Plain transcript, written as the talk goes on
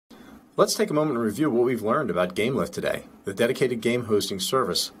Let's take a moment and review what we've learned about Gamelift today, the dedicated game hosting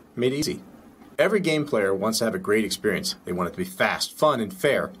service made easy. Every game player wants to have a great experience. They want it to be fast, fun, and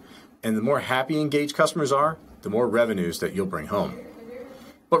fair. And the more happy and engaged customers are, the more revenues that you'll bring home.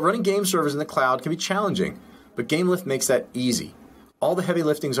 But running game servers in the cloud can be challenging, but Gamelift makes that easy. All the heavy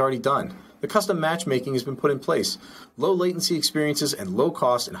lifting is already done. The custom matchmaking has been put in place. Low latency experiences and low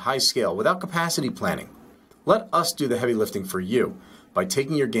cost and high scale without capacity planning. Let us do the heavy lifting for you by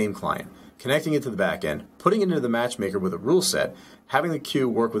taking your game client, connecting it to the back end, putting it into the matchmaker with a rule set, having the queue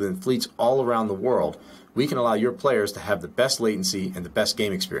work within fleets all around the world. We can allow your players to have the best latency and the best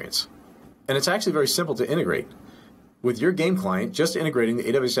game experience. And it's actually very simple to integrate. With your game client, just integrating the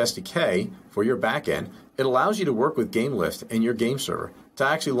AWS SDK for your backend, it allows you to work with Gamelift and your game server to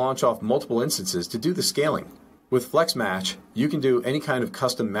actually launch off multiple instances to do the scaling. With FlexMatch, you can do any kind of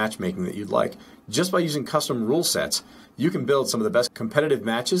custom matchmaking that you'd like. Just by using custom rule sets, you can build some of the best competitive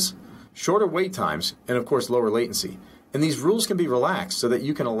matches, shorter wait times, and of course lower latency. And these rules can be relaxed so that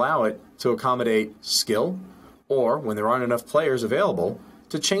you can allow it to accommodate skill, or when there aren't enough players available,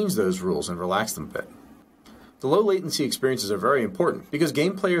 to change those rules and relax them a bit. The low latency experiences are very important because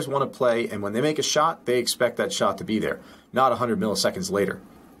game players want to play, and when they make a shot, they expect that shot to be there, not 100 milliseconds later.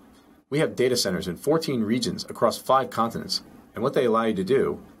 We have data centers in 14 regions across 5 continents, and what they allow you to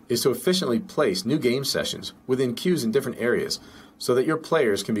do is to efficiently place new game sessions within queues in different areas so that your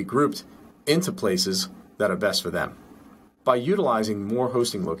players can be grouped into places that are best for them. By utilizing more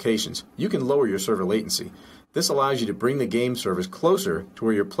hosting locations, you can lower your server latency. This allows you to bring the game servers closer to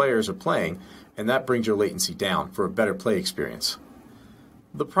where your players are playing, and that brings your latency down for a better play experience.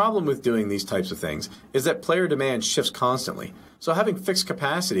 The problem with doing these types of things is that player demand shifts constantly, so having fixed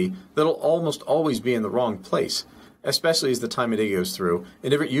capacity that'll almost always be in the wrong place, especially as the time of day goes through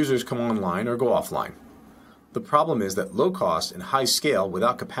and different users come online or go offline. The problem is that low cost and high scale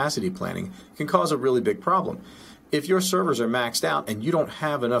without capacity planning can cause a really big problem. If your servers are maxed out and you don't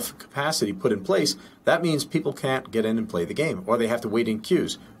have enough capacity put in place, that means people can't get in and play the game, or they have to wait in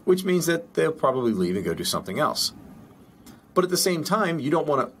queues, which means that they'll probably leave and go do something else. But at the same time, you don't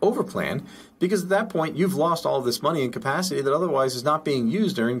want to overplan, because at that point you've lost all of this money and capacity that otherwise is not being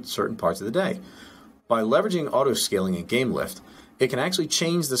used during certain parts of the day. By leveraging auto-scaling in Gamelift, it can actually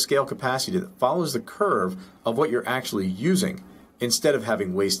change the scale capacity that follows the curve of what you're actually using, instead of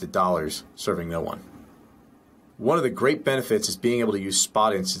having wasted dollars serving no one. One of the great benefits is being able to use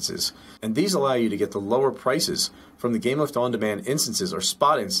spot instances, and these allow you to get the lower prices from the Gamelift on-demand instances or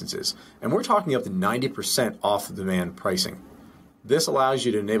spot instances, and we're talking up to 90% off demand pricing. This allows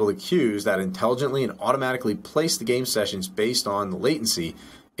you to enable the queues that intelligently and automatically place the game sessions based on the latency,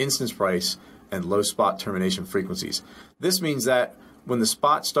 instance price, and low spot termination frequencies. This means that when the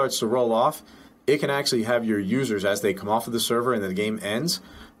spot starts to roll off, it can actually have your users, as they come off of the server and the game ends,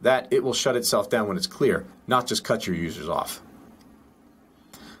 that it will shut itself down when it's clear, not just cut your users off.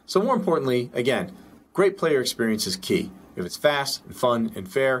 So more importantly, again, great player experience is key. If it's fast and fun and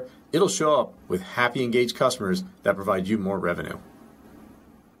fair, it'll show up with happy, engaged customers that provide you more revenue.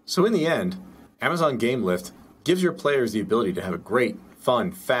 So in the end, Amazon Gamelift gives your players the ability to have a great,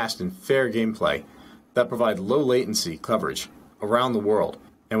 fun, fast, and fair gameplay that provide low latency coverage around the world.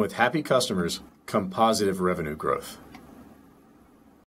 And with happy customers come positive revenue growth.